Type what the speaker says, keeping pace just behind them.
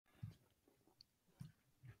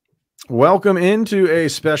Welcome into a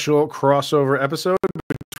special crossover episode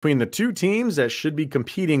between the two teams that should be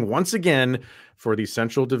competing once again for the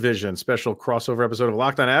Central Division. Special crossover episode of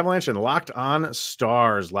Locked on Avalanche and Locked on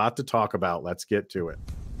Stars. Lot to talk about. Let's get to it.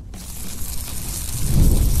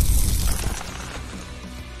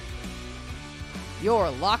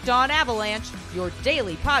 You're Locked on Avalanche, your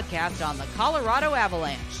daily podcast on the Colorado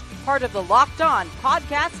Avalanche. Part of the Locked on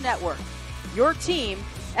Podcast Network. Your team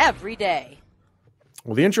every day.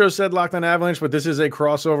 Well, the intro said Locked on Avalanche, but this is a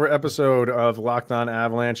crossover episode of Locked on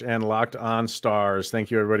Avalanche and Locked on Stars. Thank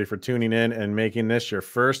you, everybody, for tuning in and making this your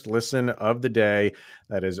first listen of the day.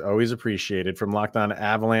 That is always appreciated. From Locked on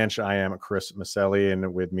Avalanche, I am Chris Maselli,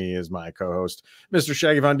 and with me is my co-host, Mr.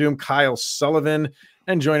 Shaggy Von Doom, Kyle Sullivan.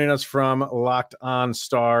 And joining us from Locked on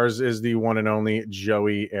Stars is the one and only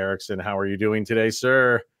Joey Erickson. How are you doing today,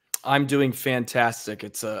 sir? I'm doing fantastic.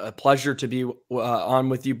 It's a pleasure to be on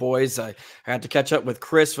with you boys. I had to catch up with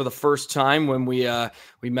Chris for the first time when we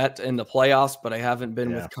met in the playoffs, but I haven't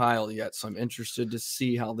been with Kyle yet, so I'm interested to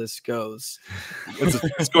see how this goes.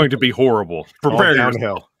 It's going to be horrible. Prepare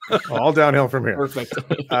downhill. All downhill from here. Perfect.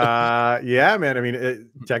 Yeah, man. I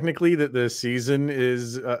mean, technically, the season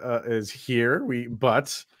is here.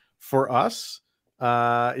 But for us,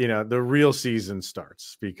 the real season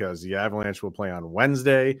starts because the Avalanche will play on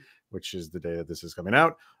Wednesday, which is the day that this is coming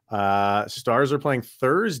out. Stars are playing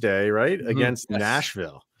Thursday, right? Mm-hmm. Against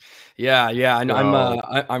Nashville. Yeah. And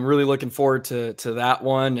I'm really looking forward to that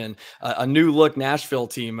one, and a new look Nashville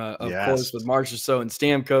team, of course, with Marchessault and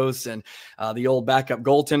Stamkos, and the old backup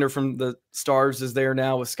goaltender from the Stars is there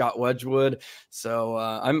now with Scott Wedgwood. So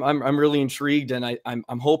I'm really intrigued, and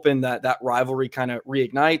I'm hoping that rivalry kind of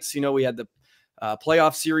reignites. We had the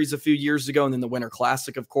playoff series a few years ago, and then the Winter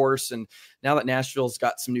Classic, of course. And now that Nashville's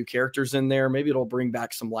got some new characters in there, maybe it'll bring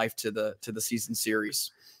back some life to the season series.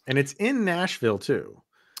 And it's in Nashville too.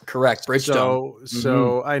 Correct. Bridgestone.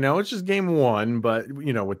 So I know it's just game one, but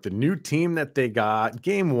with the new team that they got,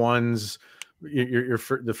 game ones,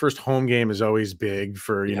 the first home game is always big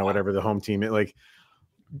for whatever the home team is. Like,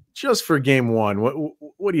 just for game one,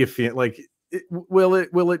 what do you feel like? Will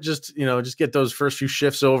it just just get those first few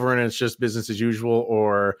shifts over and it's just business as usual,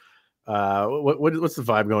 or what's the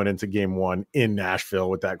vibe going into game one in Nashville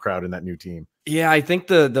with that crowd and that new team? Yeah, I think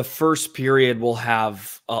the first period will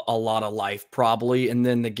have a lot of life probably, and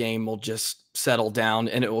then the game will just settle down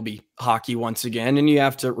and it will be hockey once again. And you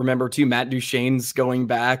have to remember too, Matt Duchene's going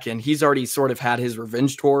back, and he's already sort of had his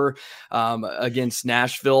revenge tour against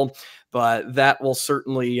Nashville, but that will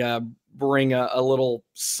certainly bring a little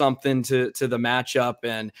something to the matchup.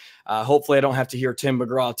 And hopefully I don't have to hear Tim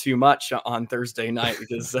McGraw too much on Thursday night,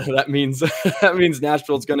 because that means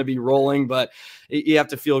Nashville's going to be rolling. But you have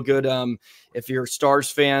to feel good. If you're a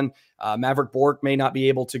Stars fan, Maverick Bourque may not be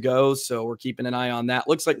able to go, so we're keeping an eye on that.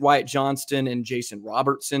 Looks like Wyatt Johnston and Jason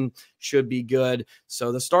Robertson should be good.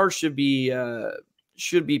 So the Stars should be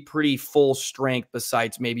pretty full strength,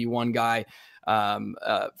 besides maybe one guy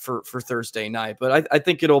for Thursday night. But I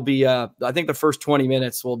think it'll be I think the first 20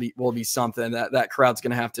 minutes will be something that crowd's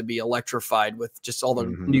going to have to be electrified with just all the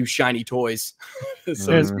new shiny toys.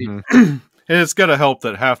 So to speak. And it's got to help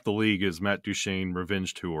that half the league is Matt Duchene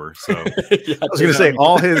revenge tour. So I was going to say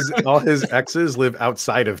all his exes live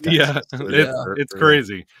outside of Texas. It's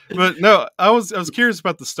crazy. But no, I was curious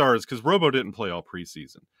about the Stars, because Robo didn't play all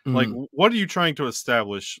preseason. Like, what are you trying to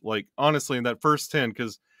establish? Like, honestly, in that first 10,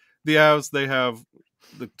 because the Avs, they have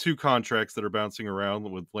the two contracts that are bouncing around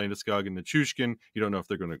with Landeskog and Nichushkin. You don't know if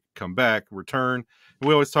they're going to come back, return. And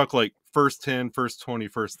we always talk like first 10, first 20,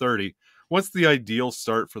 first 30. What's the ideal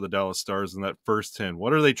start for the Dallas Stars in that first 10?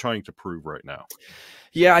 What are they trying to prove right now?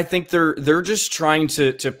 Yeah, I think they're just trying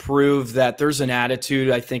to prove that there's an attitude,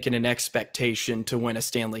 I think, and an expectation to win a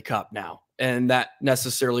Stanley Cup now. And that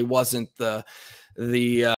necessarily wasn't the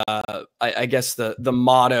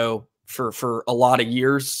motto for a lot of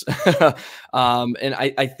years. And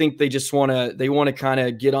I think they just want to kind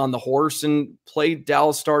of get on the horse and play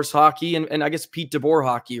Dallas Stars hockey, and I guess Pete DeBoer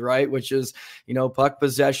hockey, right? Which is, puck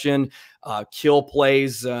possession, kill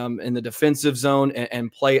plays in the defensive zone,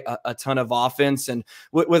 and play a ton of offense. And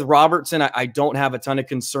with Robertson, I don't have a ton of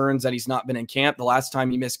concerns that he's not been in camp. The last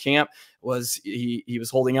time he missed camp was he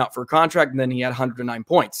was holding out for a contract, and then he had 109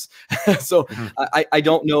 points. So I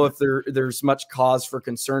don't know if there's much cause for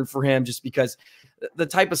concern for him, just because the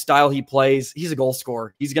type of style he plays, he's a goal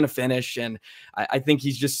scorer. He's going to finish, and I think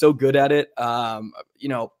he's just so good at it. I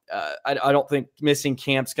don't think missing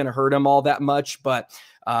camp's going to hurt him all that much, but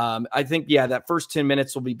I think, that first 10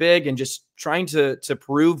 minutes will be big, and just trying to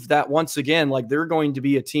prove that once again, like, they're going to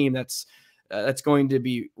be a team that's that's going to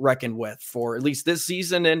be reckoned with for at least this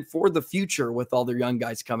season and for the future with all their young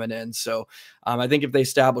guys coming in. So I think if they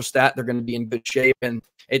establish that, they're going to be in good shape. And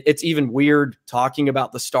it's even weird talking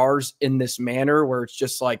about the Stars in this manner where it's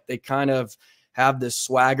just like they kind of have this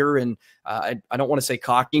swagger and I don't want to say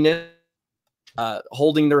cockiness,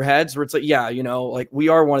 holding their heads where it's like, yeah, like we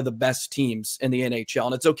are one of the best teams in the NHL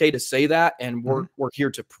and it's okay to say that. And we're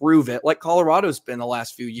here to prove it like Colorado's been the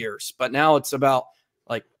last few years, but now it's about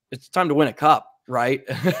like, it's time to win a cup, right?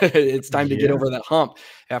 It's time to get over that hump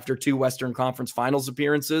after 2 Western Conference Finals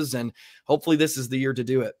appearances. And hopefully this is the year to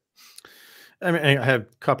do it. I mean, I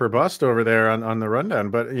have cup or bust over there on the rundown,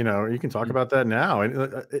 but you can talk about that now.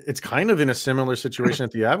 And it's kind of in a similar situation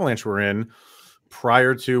that the Avalanche were in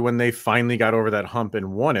prior to when they finally got over that hump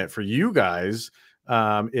and won it. For you guys,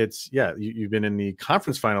 you've been in the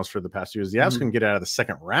conference finals for the past 2 years. The Avs can get out of the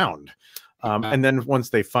second round. And then once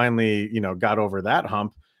they finally, got over that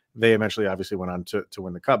hump, they eventually obviously went on to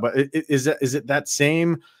win the cup. But is it that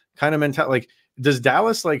same kind of mentality? Like, does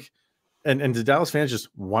Dallas and do Dallas fans just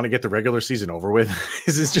want to get the regular season over with?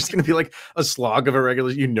 Is this just going to be like a slog of a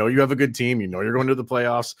regular? You have a good team. You're going to the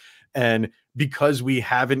playoffs. And because we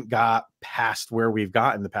haven't got past where we've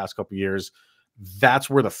gotten the past couple of years, that's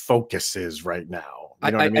where the focus is right now.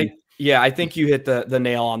 You know what I mean? I think you hit the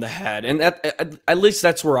nail on the head. And at least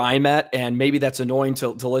that's where I'm at. And maybe that's annoying to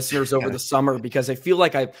listeners over the summer because I feel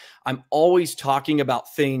like I'm always talking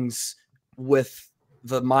about things with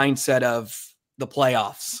the mindset of the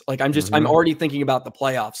playoffs. Like I'm already thinking about the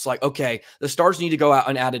playoffs. Like, okay, the Stars need to go out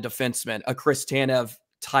and add a defenseman, a Chris Tanev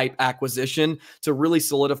type acquisition to really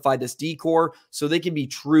solidify this decor so they can be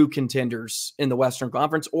true contenders in the Western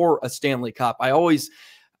Conference or a Stanley Cup. I always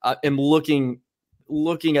am looking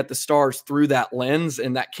at the Stars through that lens,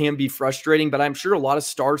 and that can be frustrating, but I'm sure a lot of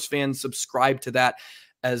Stars fans subscribe to that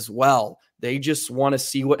as well. They just want to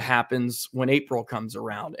see what happens when April comes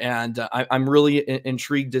around. And I'm really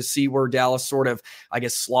intrigued to see where Dallas sort of, I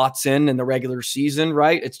guess, slots in the regular season,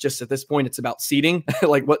 right? It's just at this point, it's about seeding.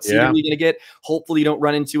 Like what seed are we going to get? Hopefully you don't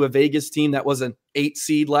run into a Vegas team that was an 8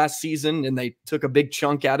 seed last season and they took a big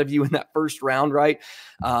chunk out of you in that first round, right?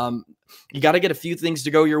 You got to get a few things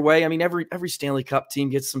to go your way. I mean, every Stanley Cup team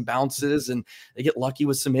gets some bounces and they get lucky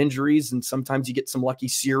with some injuries, and sometimes you get some lucky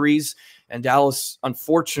series. And Dallas,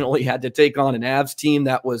 unfortunately, had to take on an Avs team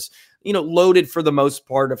that was, loaded for the most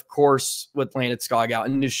part, of course, with Landeskog out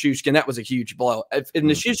and Nichushkin. That was a huge blow. If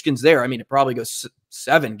Nichushkin's there, I mean, it probably goes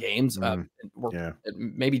 7 games.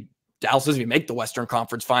 Maybe Dallas doesn't even make the Western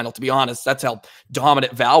Conference Final, to be honest. That's how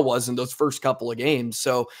dominant Val was in those first couple of games.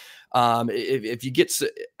 So if you get,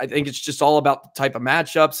 I think it's just all about the type of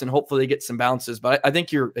matchups, and hopefully they get some bounces. But I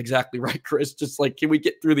think you're exactly right, Chris. Just like, can we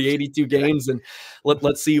get through the 82 games and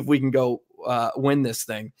let's see if we can go win this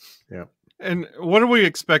thing. Yeah. And what are we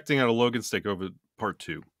expecting out of Logan's Takeover Part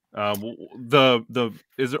 2? Are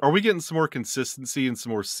we getting some more consistency and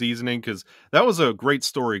some more seasoning? Because that was a great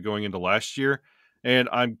story going into last year, and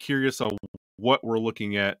I'm curious on what we're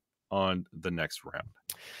looking at on the next round.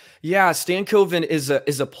 Yeah, Stankoven is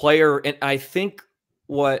a player, and I think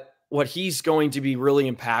what he's going to be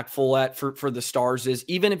really impactful at for the Stars is,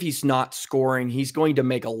 even if he's not scoring, he's going to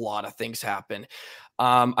make a lot of things happen.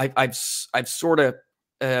 I've sort of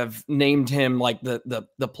have named him like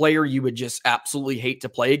the player you would just absolutely hate to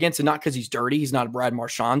play against, and not because he's dirty. He's not a Brad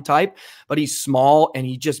Marchand type, but he's small and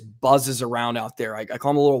he just buzzes around out there. I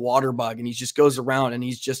call him a little water bug, and he just goes around and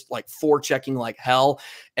he's just like forechecking like hell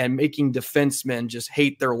and making defensemen just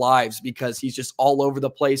hate their lives because he's just all over the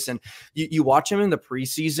place. And you watch him in the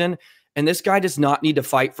preseason, and this guy does not need to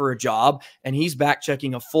fight for a job, and he's back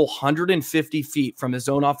checking a full 150 feet from his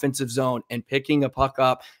own offensive zone and picking a puck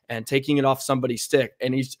up and taking it off somebody's stick.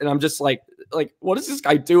 And I'm just like, what is this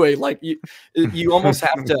guy doing? Like you almost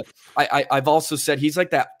have to, I've also said he's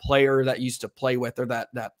like that player that used to play with, or that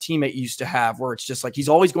teammate used to have, where it's just like, he's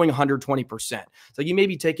always going 120%. So you may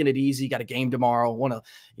be taking it easy, got a game tomorrow, want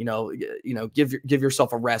to, give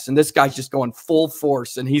yourself a rest. And this guy's just going full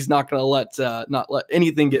force, and he's not going to not let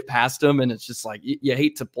anything get past him. And it's just like, you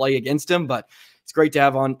hate to play against him, but it's great to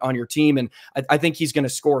have on your team. And I think he's going to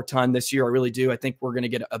score a ton this year. I really do. I think we're going to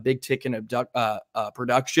get a big tick in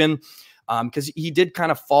production, because he did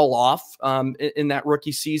kind of fall off in that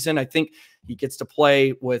rookie season. I think he gets to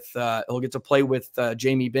play with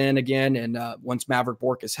Jamie Benn again. And once Maverick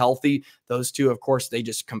Bourque is healthy, those two, of course, they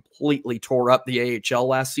just completely tore up the AHL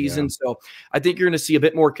last season. Yeah. So I think you're going to see a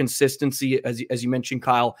bit more consistency, as you mentioned,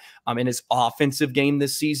 Kyle, in his offensive game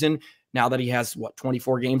this season, now that he has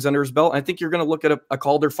 24 games under his belt. I think you're going to look at a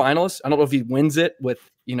Calder finalist. I don't know if he wins it with,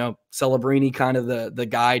 Celebrini kind of the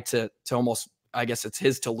guy to almost I guess it's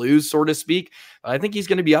his to lose, so to speak. But I think he's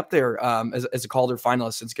going to be up there as a Calder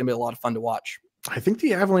finalist. It's going to be a lot of fun to watch. I think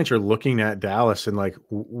the Avalanche are looking at Dallas and like,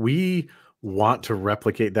 we want to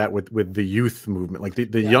replicate that with the youth movement. Like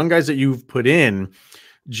the young guys that you've put in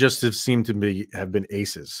just have seemed to have been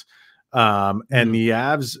aces. And the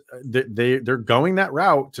Avs, they're going that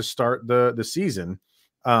route to start the season.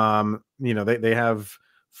 They have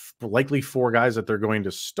likely 4 guys that they're going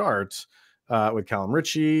to start with Callum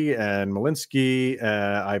Ritchie and Malinsky,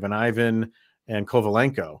 Ivan and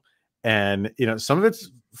Kovalenko. And, some of it's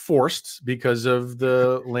forced because of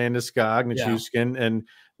the Landeskog, Nichushkin, and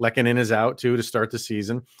Lehkonen is out too to start the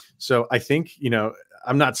season. So I think,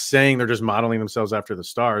 I'm not saying they're just modeling themselves after the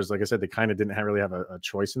Stars. Like I said, they kind of didn't really have a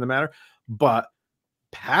choice in the matter. But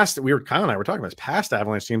Kyle and I were talking about this, past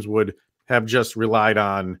Avalanche teams would have just relied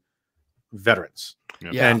on veterans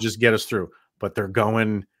and just get us through. But they're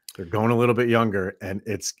going a little bit younger, and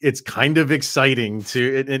it's kind of exciting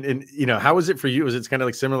to. And how is it for you? Is it's kind of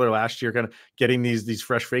like similar last year, kind of getting these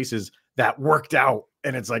fresh faces that worked out,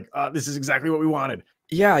 and it's like this is exactly what we wanted.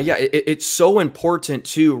 Yeah. It's so important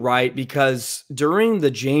too, right? Because during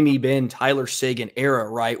the Jamie Benn, Tyler Seguin era,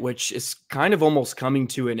 right, which is kind of almost coming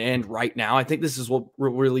to an end right now. I think this is what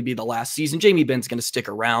will really be the last season. Jamie Benn's going to stick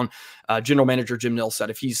around. General manager Jim Nill said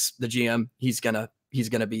if he's the GM, he's going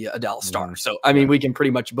to be a Dallas Star. So, I mean, we can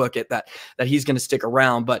pretty much book it that he's going to stick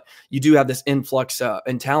around, but you do have this influx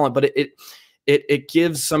in talent, but it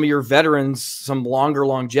gives some of your veterans some longer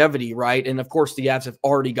longevity, right? And of course, the Avs have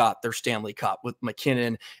already got their Stanley Cup with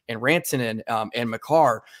McKinnon and Rantanen and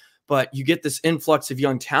Makar, but you get this influx of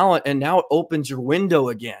young talent, and now it opens your window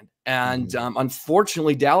again. And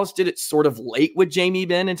unfortunately, Dallas did it sort of late with Jamie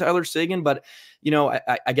Benn and Tyler Seguin, but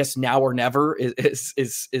I guess now or never is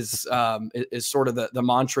sort of the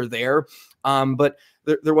mantra there. But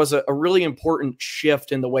there was a really important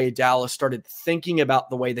shift in the way Dallas started thinking about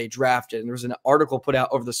the way they drafted. And there was an article put out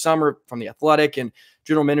over the summer from The Athletic, and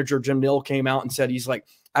general manager Jim Nill came out and said, he's like,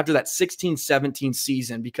 after that 16-17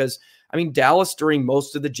 season, because I mean, Dallas during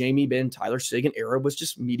most of the Jamie Benn, Tyler Seguin era was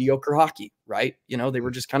just mediocre hockey, right? They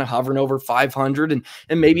were just kind of hovering over 500, and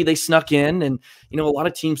maybe they snuck in, and, a lot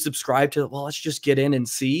of teams subscribe to, well, let's just get in and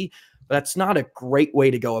see, but that's not a great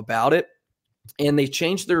way to go about it. And they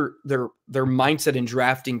changed their mindset in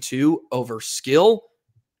drafting too, over skill,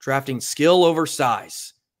 drafting skill over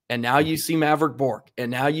size. And now you see Maverick Bourque,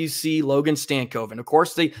 and now you see Logan Stankoven. Of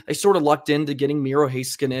course, they sort of lucked into getting Miro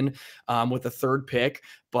Heiskanen with a 3rd pick,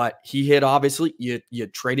 but he hit, obviously. You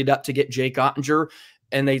traded up to get Jake Ottinger,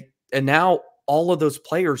 and now all of those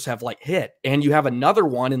players have hit. And you have another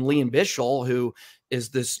one in Liam Bichsel, who is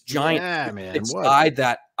this giant guy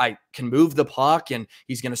that I can move the puck, and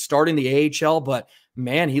he's going to start in the AHL, but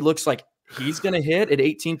man, he looks like he's going to hit at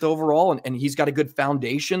 18th overall, and he's got a good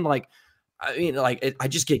foundation. I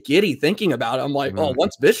just get giddy thinking about it. I'm like, oh,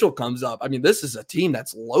 once Bichsel comes up, I mean, this is a team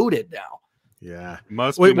that's loaded now. Yeah.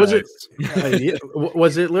 Wait, was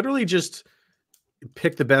it literally just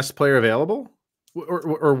pick the best player available,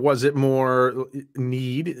 or was it more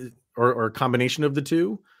need or a combination of the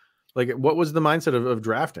two? What was the mindset of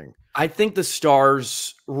drafting? I think the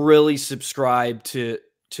Stars really subscribe to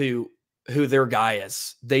who their guy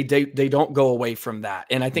is. They don't go away from that.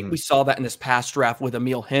 And I think we saw that in this past draft with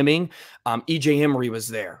Emil Hemming. EJ Emery was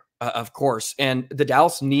there, of course. And the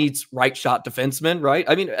Dallas needs right shot defensemen, right?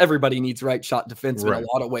 I mean, everybody needs right shot defensemen in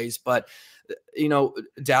a lot of ways, but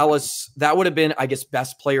Dallas, that would have been, I guess,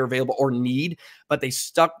 best player available or need, but they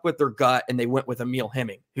stuck with their gut and they went with Emil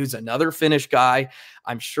Hemming, who's another Finnish guy.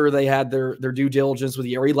 I'm sure they had their due diligence with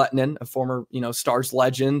Jari Lehtonen, a former, Stars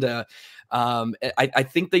legend. I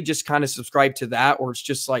think they just kind of subscribe to that, or it's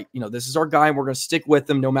just like, this is our guy and we're going to stick with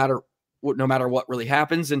him no matter what really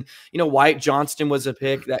happens. And, Wyatt Johnston was a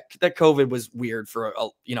pick that COVID was weird for a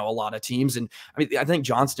lot of teams. And I mean, I think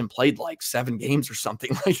Johnston played 7 games or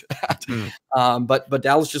something like that. But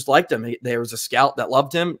Dallas just liked him. There was a scout that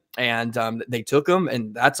loved him, and they took him,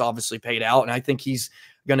 and that's obviously paid out. And I think he's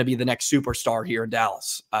going to be the next superstar here in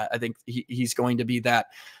Dallas. I think he's going to be that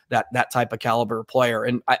type of caliber player.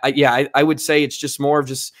 And I would say it's just more of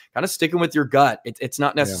just kind of sticking with your gut. It's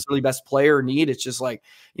not necessarily best player need. It's just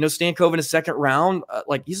Stankoven in a 2nd round,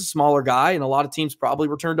 he's a smaller guy, and a lot of teams probably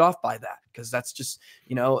were turned off by that, because that's just,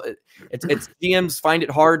 it's GMs find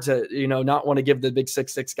it hard to, not want to give the big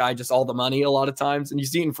 6'6" guy just all the money a lot of times. And you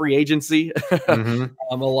see it in free agency, a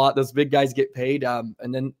lot, those big guys get paid. And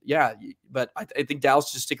then, but I think Dallas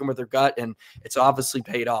is just sticking with their gut, and it's obviously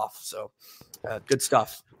paid off. So good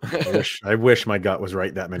stuff. I wish my gut was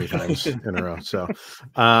right that many times in a row. So,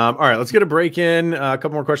 all right, let's get a break in. A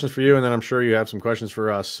couple more questions for you, and then I'm sure you have some questions for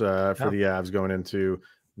us for the Avs going into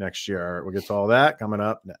next year. We'll get to all that coming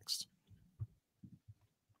up next.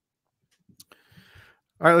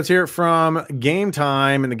 All right, let's hear it from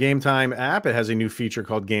Gametime. In the Gametime app, it has a new feature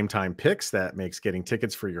called Gametime Picks that makes getting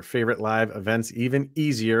tickets for your favorite live events even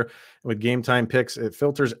easier. With Gametime Picks, it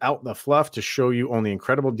filters out the fluff to show you only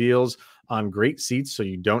incredible deals on great seats so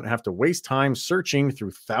you don't have to waste time searching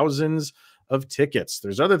through thousands of tickets.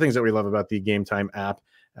 There's other things that we love about the Gametime app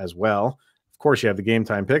as well. Of course, you have the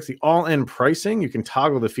Gametime Picks, the all-in pricing. You can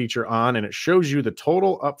toggle the feature on, and it shows you the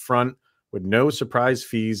total upfront with no surprise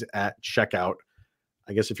fees at checkout.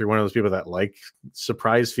 I guess if you're one of those people that like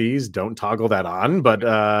surprise fees, don't toggle that on.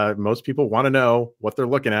 But most people want to know what they're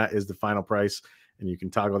looking at is the final price, and you can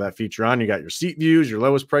toggle that feature on. You got your seat views, your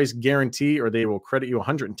lowest price guarantee, or they will credit you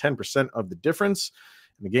 110% of the difference.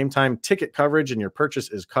 And the Gametime ticket coverage, and your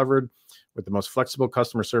purchase is covered with the most flexible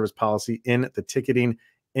customer service policy in the ticketing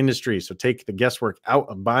industry. So take the guesswork out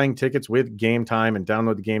of buying tickets with Gametime and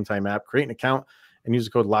download the Gametime app, create an account, and use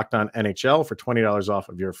the code LOCKEDONNHL for $20 off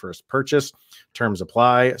of your first purchase. Terms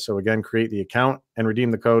apply. So again, create the account and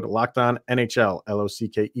redeem the code LOCKEDONNHL,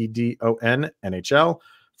 LOCKEDON NHL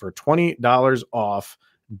for $20 off.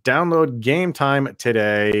 Download Gametime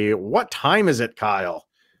today. What time is it, Kyle?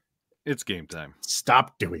 It's game time.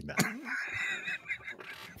 Stop doing that.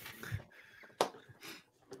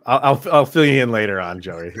 I'll fill you in later on,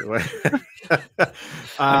 Joey.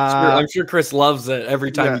 I'm sure Chris loves it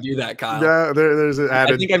every time you do that, Kyle. Yeah, there's an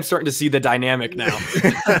added. I think I'm starting to see the dynamic now.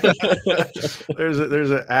 there's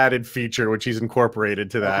an added feature which he's incorporated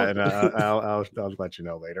to that, and I'll let you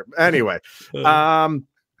know later. Anyway, all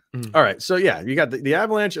right. So yeah, you got the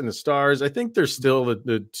Avalanche and the Stars. I think they're still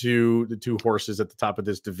the two horses at the top of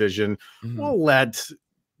this division. We'll let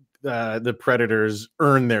the Predators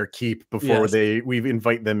earn their keep before we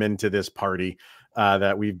invite them into this party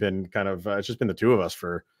that we've been kind of it's just been the two of us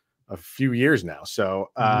for a few years now. So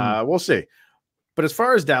we'll see. But as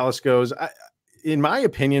far as Dallas goes, in my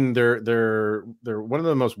opinion, they're one of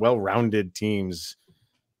the most well-rounded teams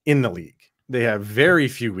in the league. They have very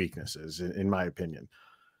few weaknesses, in my opinion.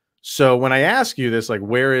 So when I ask you this, like,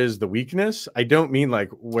 where is the weakness? I don't mean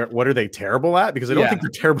like, what are they terrible at? Because I don't think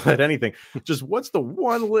they're terrible at anything. Just what's the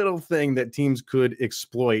one little thing that teams could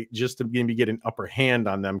exploit just to maybe get an upper hand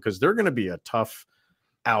on them? Because they're going to be a tough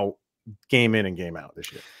out game in and game out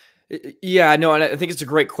this year. Yeah, no, and I think it's a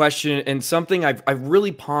great question and something I've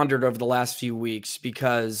really pondered over the last few weeks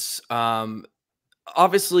because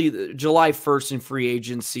obviously July 1st in free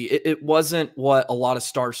agency, it wasn't what a lot of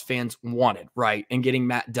Stars fans wanted, right? And getting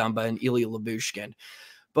Matt Dumba and Ilya Lyubushkin.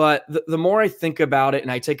 But the more I think about it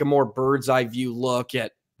and I take a more bird's eye view look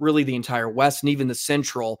at really the entire West and even the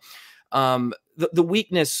Central, the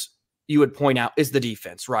weakness you would point out is the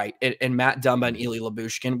defense, right? And Matt Dumba and Ilya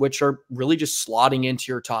Lyubushkin, which are really just slotting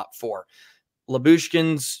into your top four.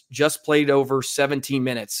 Lyubushkin's just played over 17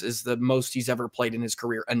 minutes is the most he's ever played in his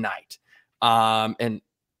career a night. And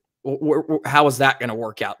how is that going to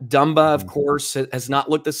work out? Dumba, of course, has not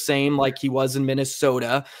looked the same like he was in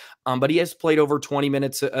Minnesota, but he has played over 20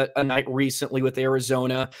 minutes a night recently with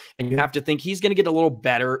Arizona, and you have to think he's going to get a little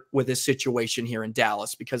better with his situation here in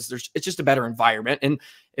Dallas because it's just a better environment. And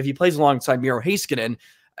if he plays alongside Miro Heiskanen,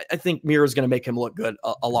 I think Miro is going to make him look good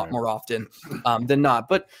a lot more often than not.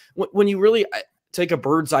 But when you really take a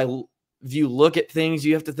bird's eye view look at things,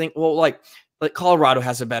 you have to think, well, like Colorado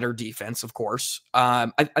has a better defense, of course.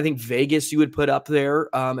 I think Vegas you would put up there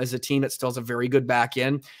as a team that still has a very good back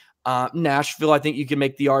end. Nashville, I think you can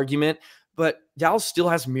make the argument. But Dallas still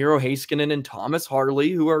has Miro Heiskanen and Thomas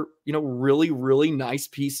Harley, who are, really, really nice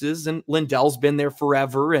pieces. And Lindell's been there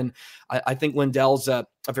forever. And I think Lindell's a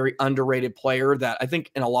very underrated player that I think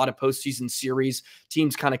in a lot of postseason series,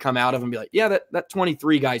 teams kind of come out of and be like, yeah, that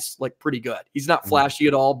 23 guy's like pretty good. He's not flashy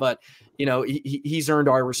at all, but he's earned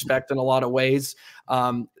our respect in a lot of ways.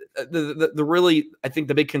 The really, I think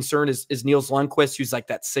the big concern is Niels Lundqvist, who's like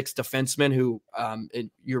that sixth defenseman who,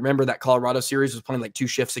 you remember that Colorado series was playing like 2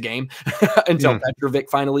 shifts a game until Petrovic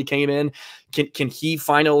finally came in. Can he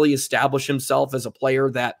finally establish himself as a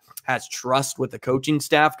player that has trust with the coaching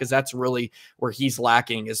staff? Because that's really where he's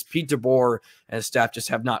lacking is Pete DeBoer and his staff just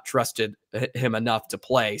have not trusted him enough to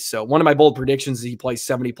play. So one of my bold predictions is he plays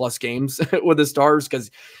 70 plus games with the Stars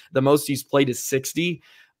because the most he's played is 60.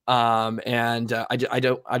 I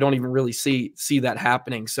don't even really see that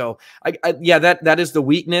happening. So that is the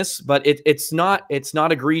weakness, but it's not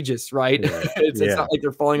egregious, right? It's not like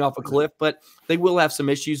they're falling off a cliff, but they will have some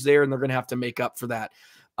issues there and they're going to have to make up for that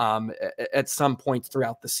at some point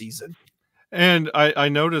throughout the season. And I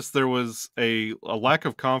noticed there was a lack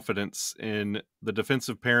of confidence in the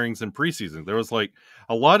defensive pairings in preseason. There was like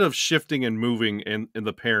a lot of shifting and moving in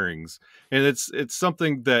the pairings. And it's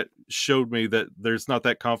something that showed me that there's not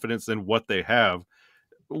that confidence in what they have.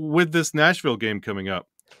 With this Nashville game coming up,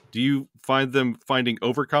 do you find them finding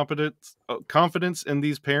confidence in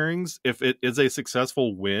these pairings if it is a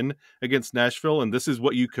successful win against Nashville and this is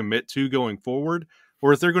what you commit to going forward?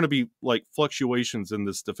 Or is there going to be like fluctuations in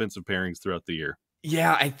this defensive pairings throughout the year?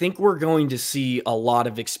 Yeah, I think we're going to see a lot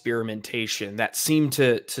of experimentation. That seemed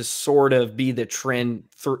to sort of be the trend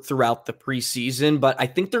throughout the preseason, but I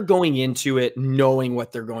think they're going into it knowing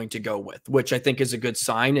what they're going to go with, which I think is a good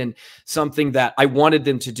sign and something that I wanted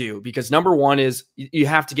them to do, because number one is you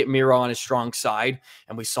have to get Miro on his strong side,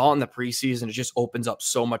 and we saw in the preseason it just opens up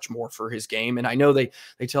so much more for his game. And I know they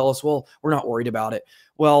tell us, well, we're not worried about it.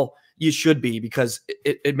 Well, you should be, because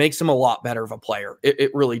it makes him a lot better of a player. It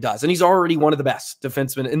really does. And he's already one of the best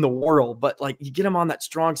defensemen in the world, but like you get him on that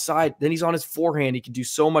strong side, then he's on his forehand. He can do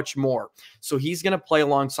so much more. So he's going to play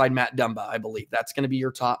alongside Matt Dumba, I believe. That's going to be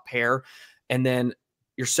your top pair. And then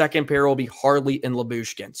your second pair will be Harley and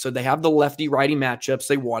Lyubushkin. So they have the lefty-righty matchups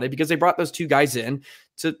they wanted, because they brought those two guys in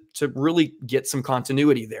to really get some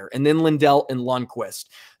continuity there. And then Lindell and Lundqvist.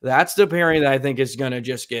 That's the pairing that I think is going to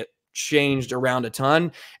just get changed around a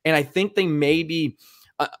ton. And I think they may be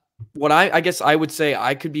what I guess I would say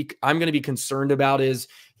I'm going to be concerned about is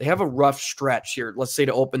they have a rough stretch here, let's say,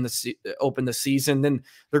 to open the season. Then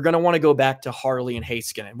they're going to want to go back to Harley and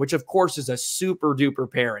Heiskanen, which of course is a super duper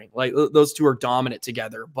pairing. Like those two are dominant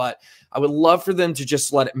together, but I would love for them to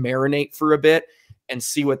just let it marinate for a bit and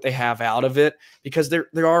see what they have out of it, because they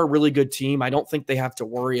are a really good team. I don't think they have to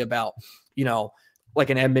worry about, like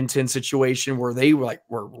an Edmonton situation where they were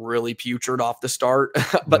really putrid off the start,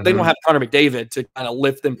 but they don't have Connor McDavid to kind of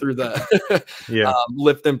lift them through the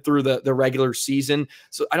the regular season.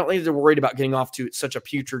 So I don't think they're worried about getting off to such a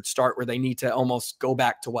putrid start where they need to almost go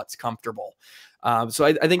back to what's comfortable. So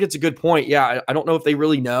I think it's a good point. Yeah, I don't know if they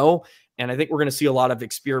really know. And I think we're going to see a lot of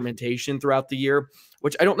experimentation throughout the year,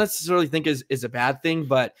 which I don't necessarily think is a bad thing,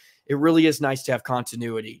 but it really is nice to have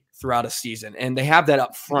continuity throughout a season. And they have that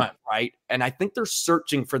up front, right? And I think they're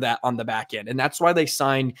searching for that on the back end. And that's why they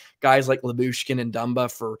signed guys like Lyubushkin and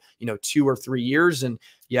Dumba for, 2 or 3 years. And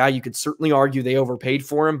yeah, you could certainly argue they overpaid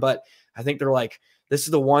for him, but I think they're like, this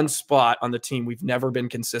is the one spot on the team we've never been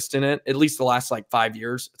consistent at least the last 5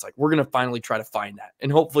 years. It's like, we're going to finally try to find that.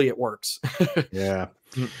 And hopefully it works. Yeah.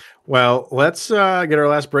 Well, let's get our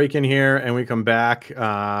last break in here and we come back.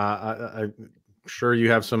 I'm sure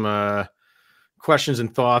you have some questions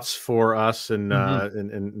and thoughts for us and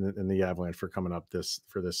in the Avalanche for coming up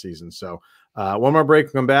for this season. So one more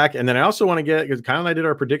break, come back. And then I also want to get, because Kyle and I did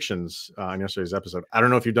our predictions on yesterday's episode. I don't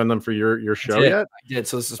know if you've done them for your show yet. I did.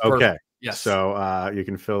 So this is perfect. Okay. Yes. So you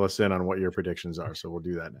can fill us in on what your predictions are. So we'll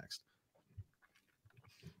do that next.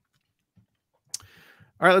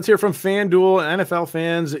 All right, let's hear from FanDuel. NFL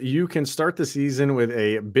fans, you can start the season with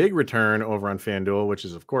a big return over on FanDuel, which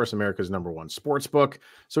is, of course, America's #1 sports book.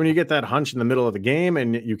 So when you get that hunch in the middle of the game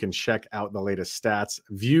and you can check out the latest stats,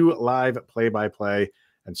 view live play-by-play,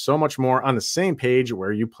 and so much more on the same page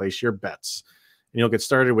where you place your bets. And you'll get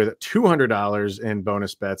started with $200 in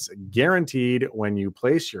bonus bets guaranteed when you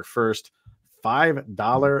place your first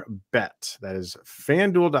 $5 bet. That is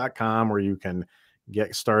FanDuel.com, where you can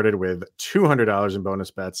get started with $200 in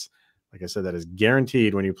bonus bets. Like I said, that is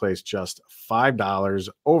guaranteed when you place just $5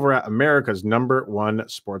 over at America's #1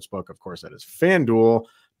 sportsbook. Of course, that is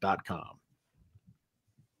FanDuel.com.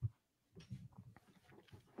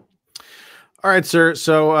 All right, sir.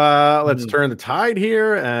 So let's turn the tide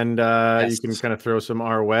here, and you can kind of throw some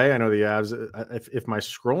our way. I know the Avs. If my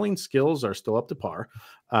scrolling skills are still up to par,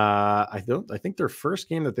 I think their first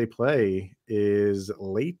game that they play is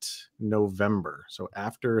late November, so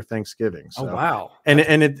after Thanksgiving. So, oh wow! And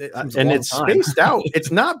it's spaced out.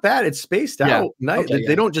 It's not bad. It's spaced out.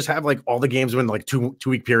 They don't just have all the games win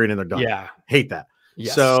two-week period and they're done. Yeah, hate that.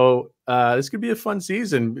 Yes. So this could be a fun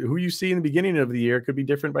season. Who you see in the beginning of the year could be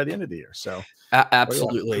different by the end of the year. So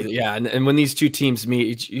absolutely. Yeah. And when these two teams meet,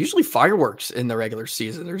 it's usually fireworks in the regular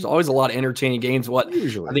season. There's always a lot of entertaining games.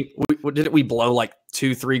 Usually. I think didn't we blow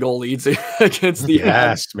 2-3 goal leads against the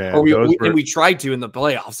Avs, man. And we tried to in the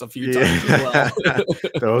playoffs a few times as well.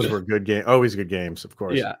 Those were good games. Always good games, of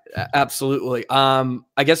course. Yeah, absolutely.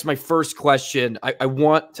 I guess my first question, I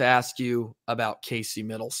want to ask you about Casey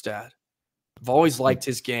Middlestad. I've always liked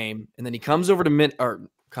his game, and then he comes over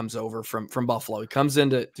from Buffalo. He comes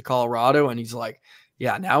into Colorado, and he's like,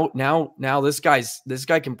 yeah, now this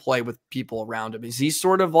guy can play with people around him. Is he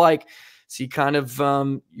sort of he kind of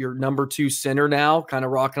your number 2 center now, kind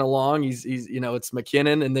of rocking along? He's it's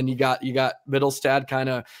McKinnon, and then you got Middlestad kind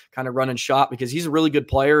of running shot, because he's a really good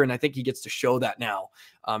player, and I think he gets to show that now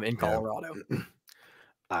in Colorado.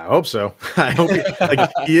 I hope so. I hope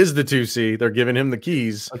he is the 2C. They're giving him the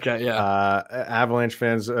keys. Okay, yeah. Avalanche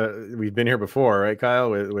fans, we've been here before, right, Kyle?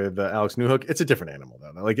 With Alex Newhook, it's a different animal,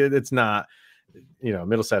 though. Like it's not,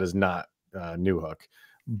 Middlestad is not Newhook,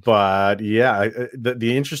 but yeah,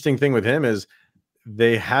 the interesting thing with him is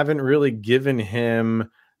they haven't really given him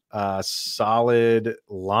a solid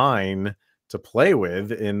line to play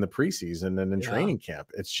with in the preseason and in training camp.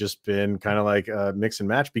 It's just been kind of like a mix and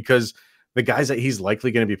match, because the guys that he's likely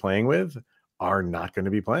going to be playing with are not going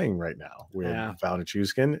to be playing right now with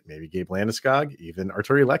Valentin, maybe Gabe Landeskog, even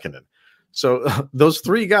Artturi Lehkonen. So those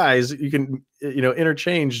 3 guys, you can,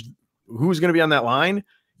 interchange who's going to be on that line.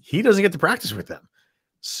 He doesn't get to practice with them.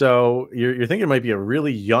 So you're thinking it might be a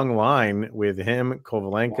really young line with him,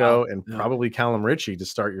 Kovalenko, and probably Callum Ritchie to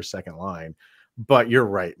start your second line. But you're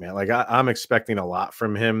right, man. Like I'm expecting a lot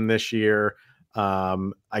from him this year.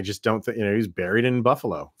 I just don't think, he's buried in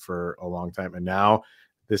Buffalo for a long time. And now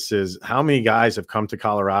this is how many guys have come to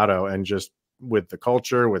Colorado, and just with the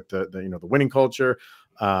culture, with the winning culture,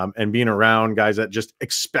 and being around guys that just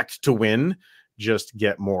expect to win, just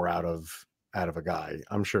get more out of a guy.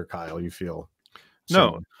 I'm sure, Kyle, you feel.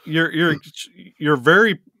 No, you're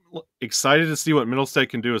very excited to see what Middlestad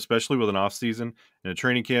can do, especially with an off season and a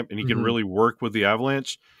training camp, and he can really work with the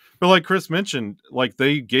Avalanche. But like Chris mentioned, like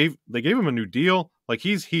they gave him a new deal. Like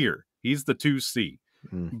he's here. He's the 2C.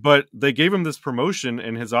 But they gave him this promotion,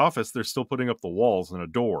 in his office they're still putting up the walls and a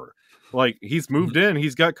door. Like he's moved in,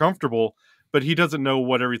 he's got comfortable, but he doesn't know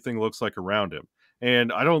what everything looks like around him.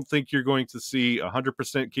 And I don't think you're going to see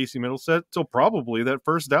 100% Casey Middlestad till probably that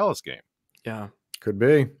first Dallas game. Yeah. Could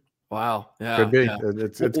be. Wow. Yeah. Could be. Yeah.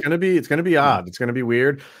 It's gonna be odd. It's gonna be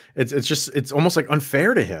weird. It's almost like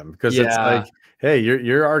unfair to him, because it's like, hey,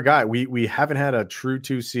 you're our guy. We haven't had a true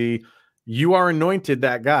 2C. You are anointed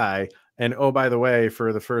that guy. And oh, by the way,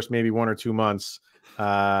 for the first maybe 1 or 2 months,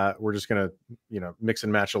 we're just gonna mix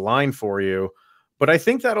and match a line for you. But I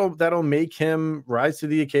think that'll make him rise to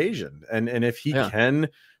the occasion. And if he can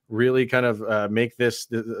really kind of make this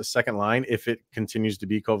the second line, if it continues to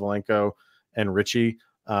be Kovalenko and Ritchie,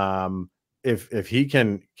 if he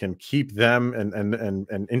can keep them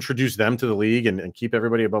and introduce them to the league and keep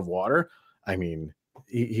everybody above water, I mean,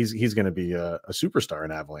 he's going to be a superstar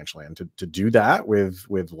in Avalanche land. To do that with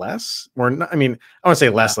less, or not, I mean, I want to say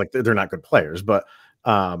less, like they're not good players, but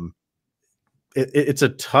it's a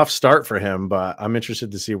tough start for him. But I'm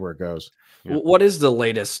interested to see where it goes. Yeah. What is the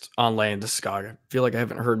latest on Landeskog? I feel like I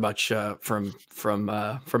haven't heard much from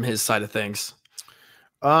his side of things.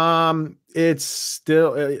 It's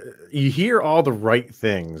still you hear all the right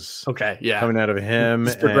things. Okay, yeah, coming out of him.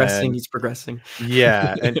 He's progressing.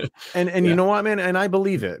 Yeah, and you know what, man, and I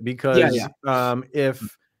believe it, because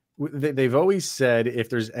if they've always said if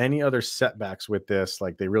there's any other setbacks with this,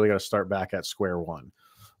 like they really got to start back at square one.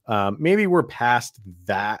 Maybe we're past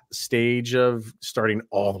that stage of starting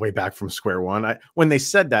all the way back from square one. When they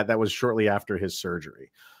said that was shortly after his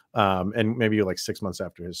surgery, and maybe like 6 months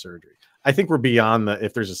after his surgery. I think we're beyond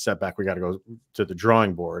if there's a setback, we got to go to the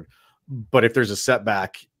drawing board. But if there's a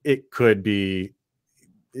setback, it could be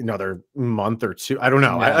another month or 2. I don't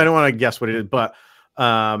know. I don't want to guess what it is, but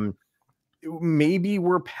maybe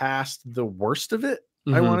we're past the worst of it,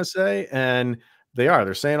 I want to say. And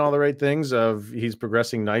they're saying all the right things of he's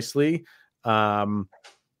progressing nicely. What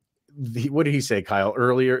did he say, Kyle,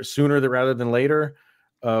 earlier, sooner rather than later,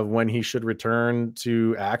 of when he should return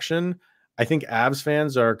to action? I think Avs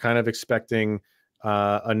fans are kind of expecting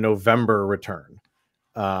a November return.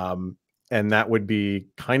 And that would be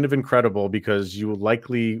kind of incredible, because you will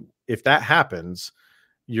likely, if that happens,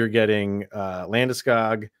 you're getting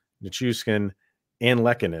Landeskog, Nichushkin, and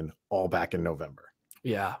Lehkonen all back in November.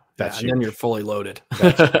 Yeah. That's and then you're fully loaded.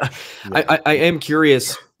 I am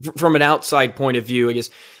curious from an outside point of view, I guess,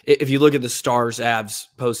 if you look at the Stars Avs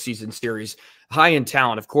postseason series, high end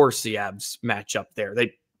talent, of course, the Avs match up there.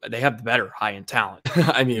 They have the better high end talent.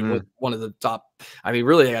 I mean, with one of the top, I mean,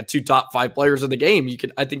 really, they got 2 top 5 players in the game.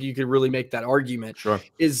 I think you could really make that argument. Sure.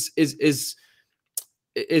 Is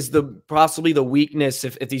the possibly the weakness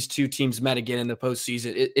if these 2 teams met again in the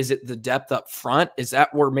postseason? Is it the depth up front? Is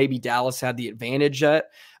that where maybe Dallas had the advantage at?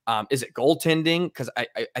 Is it goaltending? Because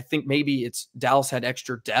I think maybe it's Dallas had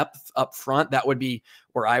extra depth up front. That would be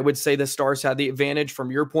where I would say the Stars had the advantage.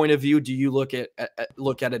 From your point of view, do you look at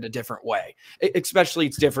it a different way? Especially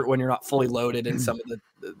it's different when you're not fully loaded and some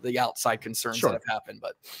of the outside concerns that have happened.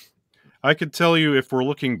 But I could tell you if we're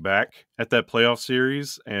looking back at that playoff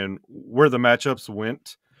series and where the matchups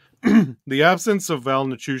went, the absence of Val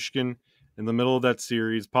Nichushkin in the middle of that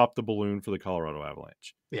series popped the balloon for the Colorado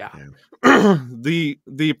Avalanche. Yeah.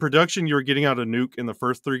 The production you were getting out of Nuke in the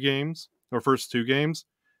first 3 games or first 2 games,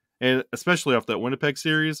 and especially off that Winnipeg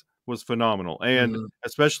series, was phenomenal. And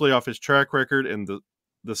especially off his track record and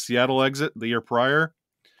the Seattle exit the year prior,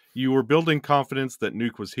 you were building confidence that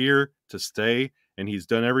Nuke was here to stay, and he's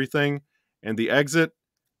done everything. And the exit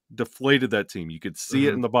deflated that team. You could see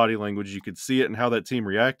it in the body language. You could see it in how that team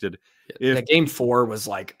reacted. That game 4 was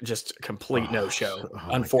like just a complete no-show,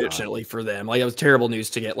 unfortunately for them. Like, it was terrible news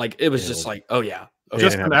to get. Like, it was just like, oh yeah.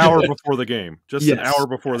 Just an hour before the game. An hour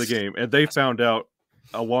before the game. And they found out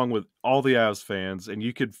along with all the Avs fans, and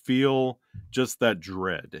you could feel just that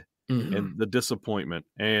dread and the disappointment.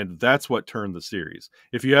 And that's what turned the series.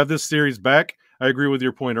 If you have this series back, I agree with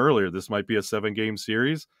your point earlier. This might be a 7-game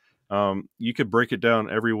series. You could break it down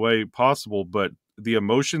every way possible, but the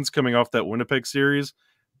emotions coming off that Winnipeg series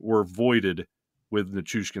were voided with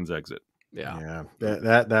Nichushkin's exit. Yeah,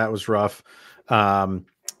 that was rough. And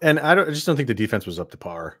I just don't think the defense was up to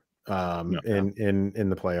par in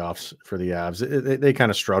the playoffs for the Avs. They kind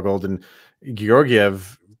of struggled, and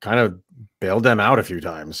Georgiev kind of bailed them out a few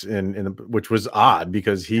times, which was odd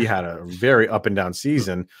because he had a very up and down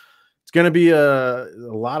season. It's going to be a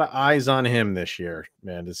lot of eyes on him this year,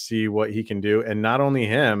 man, to see what he can do. And not only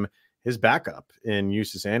him, his backup in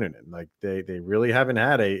Justus Annunen. Like, they really haven't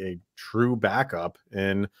had a true backup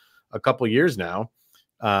in a couple of years now,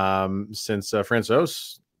 since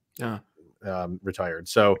Francouz retired.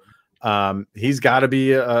 So he's got to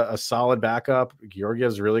be a solid backup.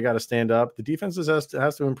 Georgiev's really got to stand up. The defense has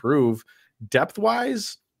to improve depth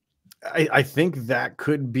wise. I think that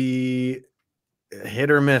could be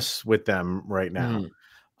hit or miss with them right now.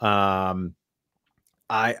 I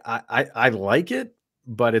like it,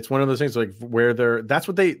 but it's one of those things like where that's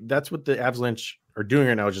what the Avalanche are doing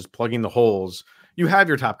right now, is just plugging the holes. You have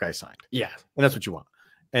your top guy signed. Yeah. And that's what you want.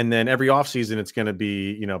 And then every offseason, it's going to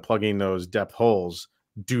be, plugging those depth holes.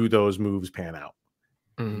 Do those moves pan out?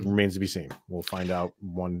 Remains to be seen. We'll find out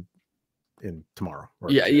one in tomorrow.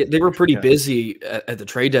 Yeah, they were pretty busy at the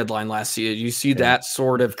trade deadline last year. You see that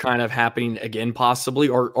sort of kind of happening again, possibly,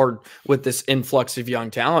 or with this influx of young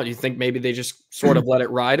talent. You think maybe they just sort of let it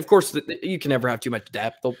ride? Of course, you can never have too much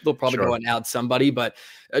depth. They'll probably go and add somebody, but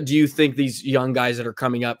do you think these young guys that are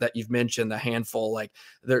coming up that you've mentioned, the handful, like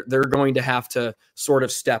they're going to have to sort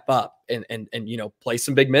of step up and play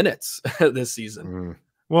some big minutes this season?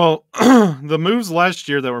 Well, the moves last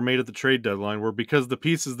year that were made at the trade deadline were because the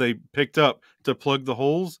pieces they picked up to plug the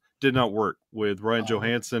holes did not work with Ryan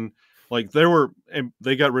Johansson. Like,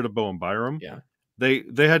 they got rid of Bowen Byram. Yeah. They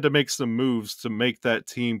had to make some moves to make that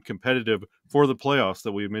team competitive for the playoffs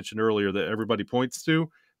that we mentioned earlier that everybody points to.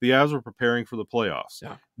 The Avs were preparing for the playoffs.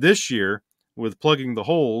 Yeah. This year, with plugging the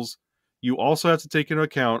holes, you also have to take into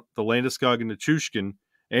account the Landeskog and Nichushkin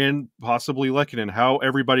and possibly Lehkonen, how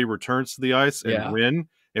everybody returns to the ice and win,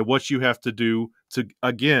 and what you have to do to,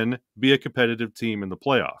 again, be a competitive team in the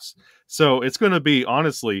playoffs. So it's going to be,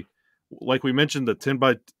 honestly, like we mentioned, the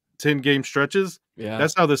 10-by-10 game stretches. Yeah.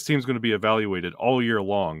 That's how this team's going to be evaluated all year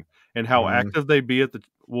long. And how active they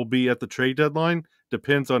will be at the trade deadline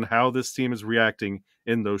depends on how this team is reacting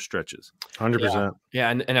in those stretches. 100%. Yeah.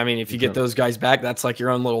 And I mean, if you get those guys back, that's like your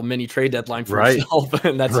own little mini trade deadline for yourself.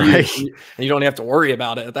 And that's and you don't have to worry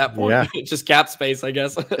about it at that point. Yeah. It's just cap space, I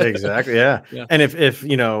guess. Exactly. Yeah. And if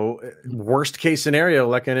worst case scenario,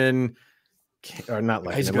 Landeskog.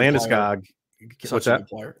 What's that?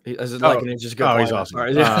 Is it Lehkonen just go? Oh, he's awesome.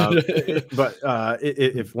 Right. But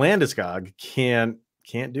if Landeskog can't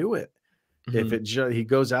do it, if he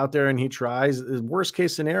goes out there and he tries, worst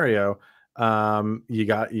case scenario, you've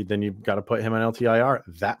got to put him on LTIR.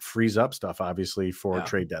 That frees up stuff, obviously, for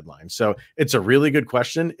trade deadline. So it's a really good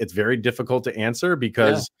question. It's very difficult to answer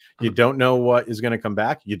because you don't know what is going to come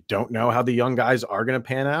back. You don't know how the young guys are going to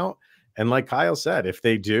pan out. And like Kyle said, if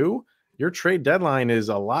they do, your trade deadline is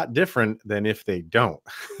a lot different than if they don't.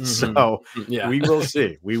 So we will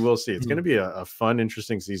see. We will see. It's going to be a fun,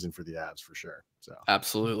 interesting season for the Avs for sure. So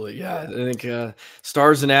absolutely. Yeah. I think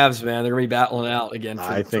Stars and Avs, man, they're going to be battling out again.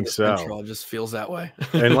 I think so. It just feels that way.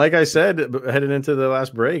 And like I said, headed into the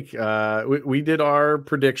last break, we did our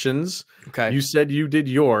predictions. Okay. You said you did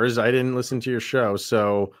yours. I didn't listen to your show.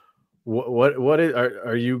 So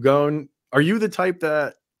are you going? Are you the type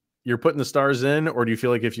that you're putting the Stars in, or do you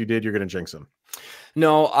feel like if you did, you're going to jinx them?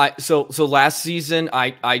 No, so last season,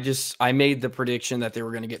 I made the prediction that they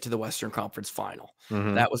were going to get to the Western Conference Final.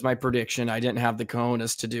 That was my prediction. I didn't have the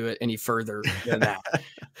cojones to do it any further than that.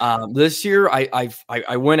 This year,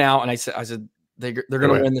 I went out and I said they're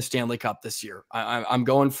going to win the Stanley Cup this year. I'm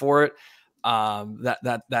going for it.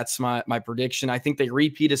 That's my prediction. I think they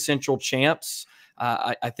repeat as Central champs.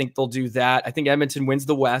 I think they'll do that. I think Edmonton wins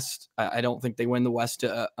the West. I don't think they win the West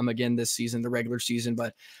again this season, the regular season.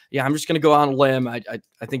 But yeah, I'm just going to go on a limb. I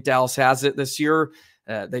think Dallas has it this year.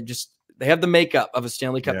 They have the makeup of a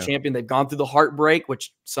Stanley Cup champion. They've gone through the heartbreak,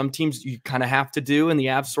 which some teams you kind of have to do, and the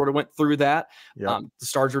Avs sort of went through that. The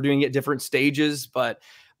Stars are doing it at different stages, but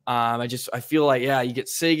I feel like, you get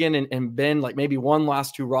Sagan and Ben, like maybe one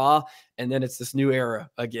last hurrah, and then it's this new era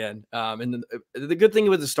again. And the good thing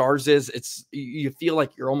with the Stars is you feel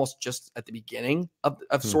like you're almost just at the beginning of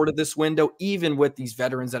sort of this window, even with these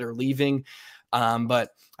veterans that are leaving. But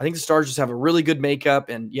I think the Stars just have a really good makeup,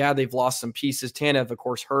 and they've lost some pieces. Tanev, of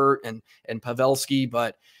course, hurt, and Pavelski,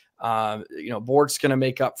 but Bork's going to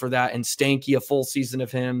make up for that, and Stanky, a full season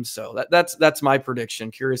of him. So that's my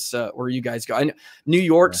prediction. Curious where you guys go. New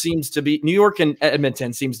York and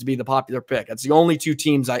Edmonton seems to be the popular pick. That's the only two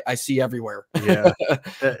teams I see everywhere. Yeah,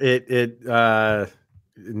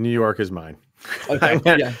 New York is mine. Okay.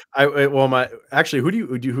 Who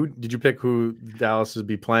did you pick? Who Dallas would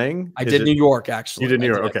be playing? I did New York, actually. You did New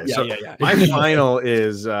York. Okay, my final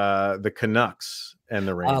is the Canucks and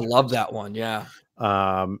the Rangers. I love that one. Yeah.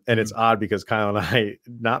 And it's odd because Kyle and I,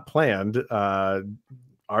 not planned,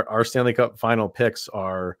 our Stanley Cup final picks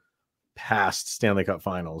are past Stanley Cup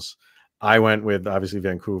finals. I went with obviously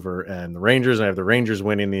Vancouver and the Rangers. I have the Rangers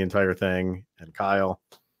winning the entire thing. And Kyle,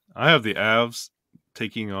 I have the Avs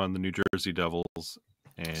taking on the New Jersey Devils,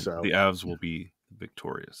 and the Avs will be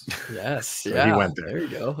victorious. Yes, so he went there. There you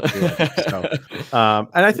go.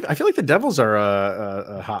 And I feel like the Devils are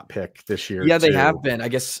a hot pick this year. Yeah, they have been. I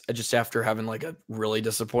guess just after having like a really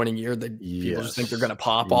disappoing year, people just think they're going to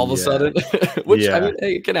pop all of a sudden. Which I mean,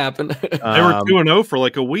 hey, it can happen. They were 2-0 for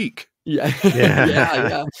like a week. Yeah.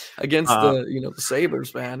 Against the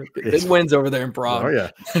Sabres, man. Big wins over there in Prague. Oh yeah.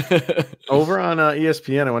 Over on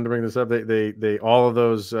ESPN, I wanted to bring this up. They all of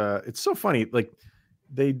those. It's so funny. Like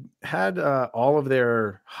they had all of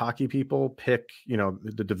their hockey people pick,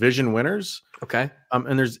 the division winners. Okay.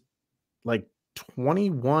 And there's like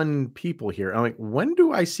 21 people here. I'm like, when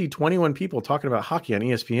do I see 21 people talking about hockey on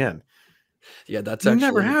ESPN? Yeah, that's actually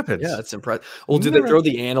never happens. Yeah, that's impressive. Well, do they throw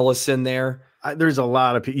the analysts in there? There's a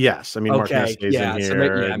lot of people. Yes, I mean, Mark Messier's in here.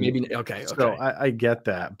 So maybe. Okay. So I get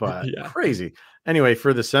that, but crazy. Anyway,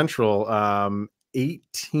 for the Central,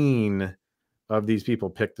 18 of these people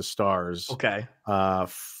picked the Stars. Okay.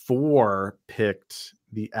 4 picked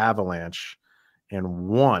the Avalanche, and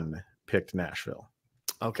 1 picked Nashville.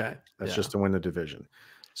 Okay. That's just to win the division.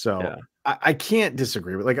 So I can't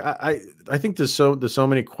disagree. But I think there's so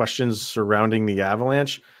many questions surrounding the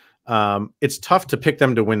Avalanche. It's tough to pick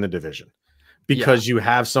them to win the division because you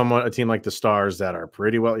have a team like the Stars that are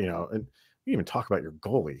pretty well, and we even talk about your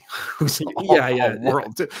goalie, who's all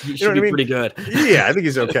world. He should be pretty good. Yeah, I think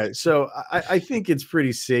he's okay. So I think it's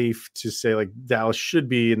pretty safe to say like Dallas should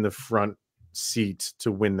be in the front seat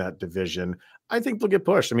to win that division. I think they'll get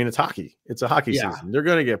pushed. I mean, it's hockey. It's a hockey season. They're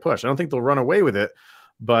going to get pushed. I don't think they'll run away with it.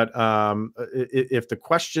 But if the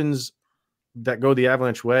questions that go the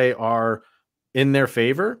Avalanche way are in their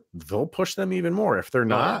favor, they'll push them even more. If they're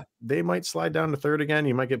not, they might slide down to third again.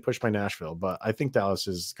 You might get pushed by Nashville. But I think Dallas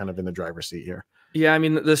is kind of in the driver's seat here. Yeah, I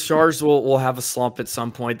mean, the Stars will have a slump at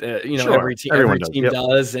some point. Every team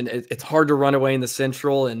does. And it's hard to run away in the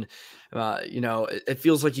Central. And it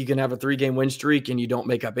feels like you can have a 3-game win streak and you don't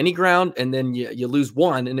make up any ground, and then you lose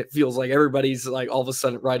one, and it feels like everybody's like all of a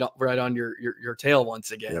sudden right on your tail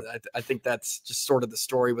once again. Yep. I think that's just sort of the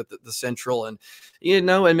story with the Central, and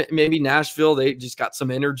and maybe Nashville, they just got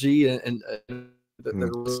some energy and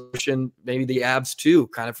the rotation, maybe the Avs too,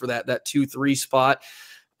 kind of for that 2-3 spot.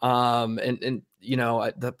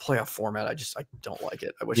 The playoff format, I don't like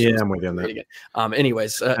it. I wish. Yeah, I'm with you on that.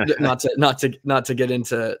 Anyways, not to get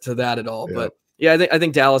into that at all, but I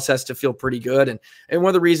think Dallas has to feel pretty good, and one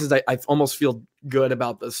of the reasons I almost feel good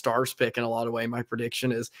about the Stars pick in a lot of way. My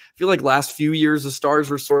prediction is I feel like last few years the Stars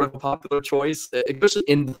were sort of a popular choice, especially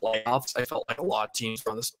in the playoffs. I felt like a lot of teams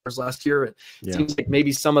were on the Stars last year. It seems like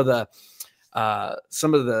maybe some of the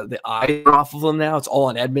eyes are off of them now. It's all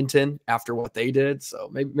on Edmonton after what they did, so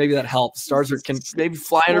maybe that helps. Stars can maybe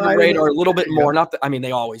fly under the radar a little bit more. Not that, I mean,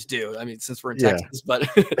 they always do. I mean, since we're in Texas, but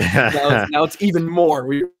now it's even more.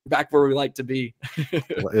 We're back where we like to be.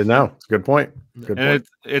 No, it's a good point.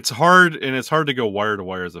 It's hard, and it's hard to go wire to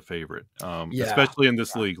wire as a favorite, especially in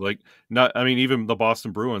this league. Like, even the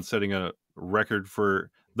Boston Bruins setting a record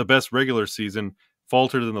for the best regular season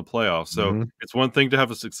faltered in the playoffs. So it's one thing to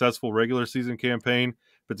have a successful regular season campaign,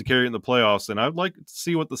 but to carry it in the playoffs. And I'd like to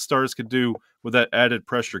see what the Stars could do with that added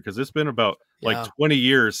pressure, because it's been about like 20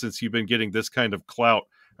 years since you've been getting this kind of clout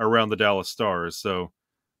around the Dallas Stars. So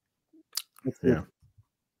keep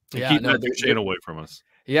that Duchesne away from us.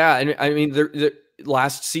 Yeah, and I mean,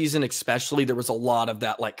 last season especially, there was a lot of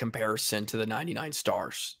that like comparison to the '99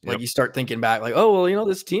 Stars. Like you start thinking back, like, oh well,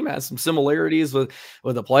 this team has some similarities with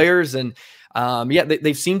the players, and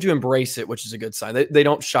they've seemed to embrace it, which is a good sign. They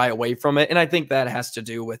don't shy away from it, and I think that has to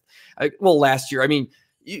do with last year. I mean,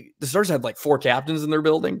 the Stars had like 4 captains in their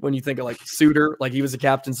building. When you think of like Suter, like he was a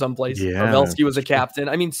captain someplace. Pavelski was a captain.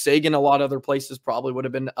 I mean, Sagan, a lot of other places probably would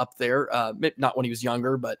have been up there. Not when he was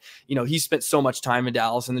younger, but he spent so much time in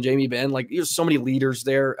Dallas. And then Jamie Benn, like there's so many leaders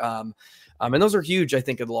there. And those are huge, I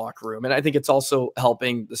think, in the locker room. And I think it's also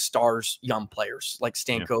helping the Stars' young players like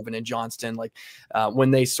Stankoven and Johnston, like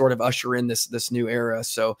when they sort of usher in this new era.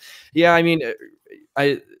 So, yeah, I mean,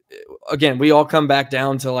 we all come back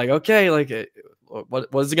down to like, okay, like what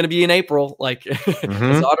is it going to be in April? Like,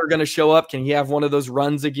 is Otter going to show up? Can he have one of those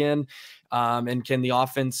runs again? And can the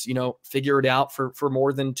offense, figure it out for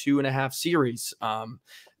more than 2.5 series?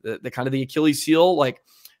 The kind of the Achilles heel, like,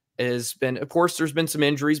 has been, of course, there's been some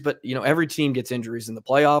injuries, but every team gets injuries in the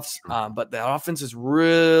playoffs. But the offense is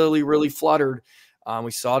really, really fluttered.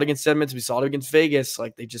 We saw it against Edmonton. We saw it against Vegas.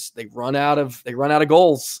 Like they run out of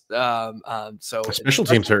goals. So special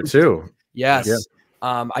teams hurt too. Yes. Yeah.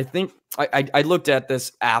 I think I looked at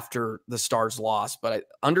this after the Stars lost, but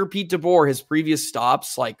under Pete DeBoer, his previous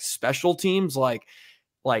stops, like special teams, like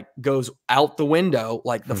goes out the window,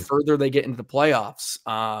 like the further they get into the playoffs.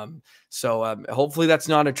 So hopefully that's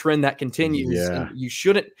not a trend that continues. Yeah. And you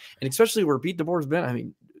shouldn't, and especially where Pete DeBoer's been. I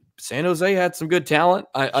mean, San Jose had some good talent.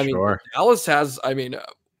 I mean, Dallas has. I mean,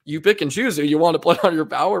 you pick and choose who you want to play on your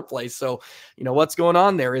power play. So what's going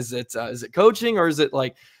on there? Is it coaching, or is it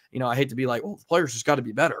like? I hate to be like, well, the players just got to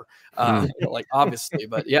be better, like obviously,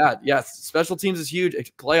 but special teams is huge.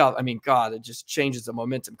 Playoff, I mean, God, it just changes the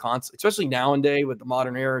momentum constantly, especially nowadays with the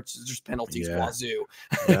modern era. It's just penalties, wazoo.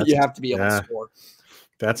 You have to be able to score.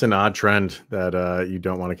 That's an odd trend that you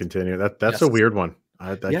don't want to continue. That's a weird one.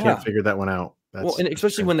 I can't figure that one out. And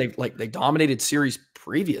especially when they dominated series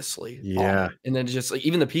previously. And then just like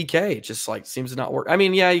even the PK, it just like seems to not work. I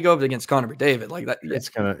mean, you go up against Connor McDavid, like that. It's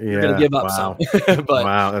gonna, you're gonna give up some. But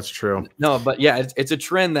wow, that's true. No, but it's a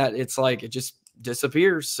trend that it's like it just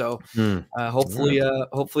disappears. So hopefully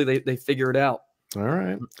they figure it out.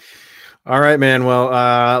 All right, man.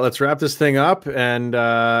 Well, let's wrap this thing up, and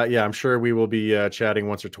I'm sure we will be chatting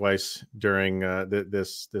once or twice during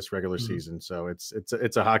this regular season. So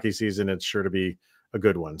it's a hockey season. It's sure to be a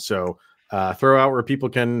good one. So throw out where people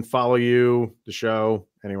can follow you, the show,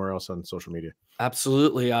 anywhere else on social media.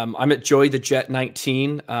 Absolutely. I'm at Joey the Jet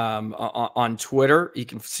 19 on Twitter. You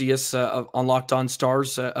can see us on Locked On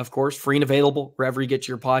Stars, of course, free and available wherever you get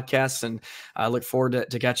your podcasts. And I look forward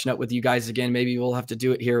to catching up with you guys again. Maybe we'll have to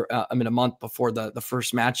do it here in a month before the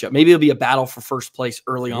first matchup. Maybe it'll be a battle for first place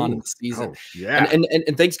early on in the season.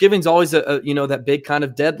 And Thanksgiving's always that big kind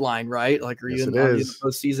of deadline, right? Like, are you in the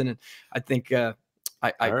postseason? And I think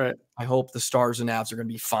I hope the Stars and Avs are going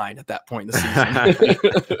to be fine at that point in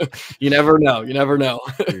the season. You never know.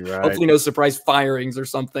 Right. Hopefully no surprise firings or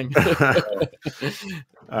something.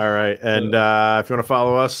 All right. And if you want to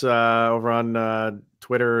follow us over on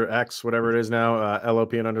Twitter, X, whatever it is now,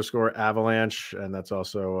 LOPN_Avalanche. And that's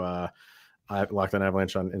also Locked On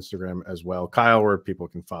Avalanche on Instagram as well. Kyle, where people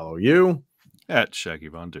can follow you? At Shaggy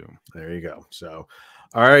Von Doom. There you go. So,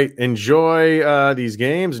 all right. Enjoy these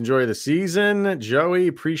games. Enjoy the season. Joey,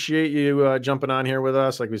 appreciate you jumping on here with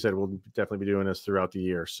us. Like we said, we'll definitely be doing this throughout the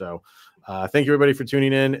year. So thank you, everybody, for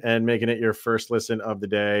tuning in and making it your first listen of the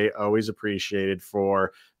day. Always appreciated.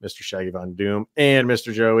 For Mr. Shaggy Von Doom and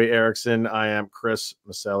Mr. Joey Erickson, I am Chris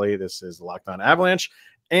Maselli. This is Locked On Avalanche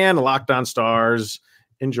and Locked On Stars.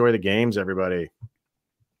 Enjoy the games, everybody.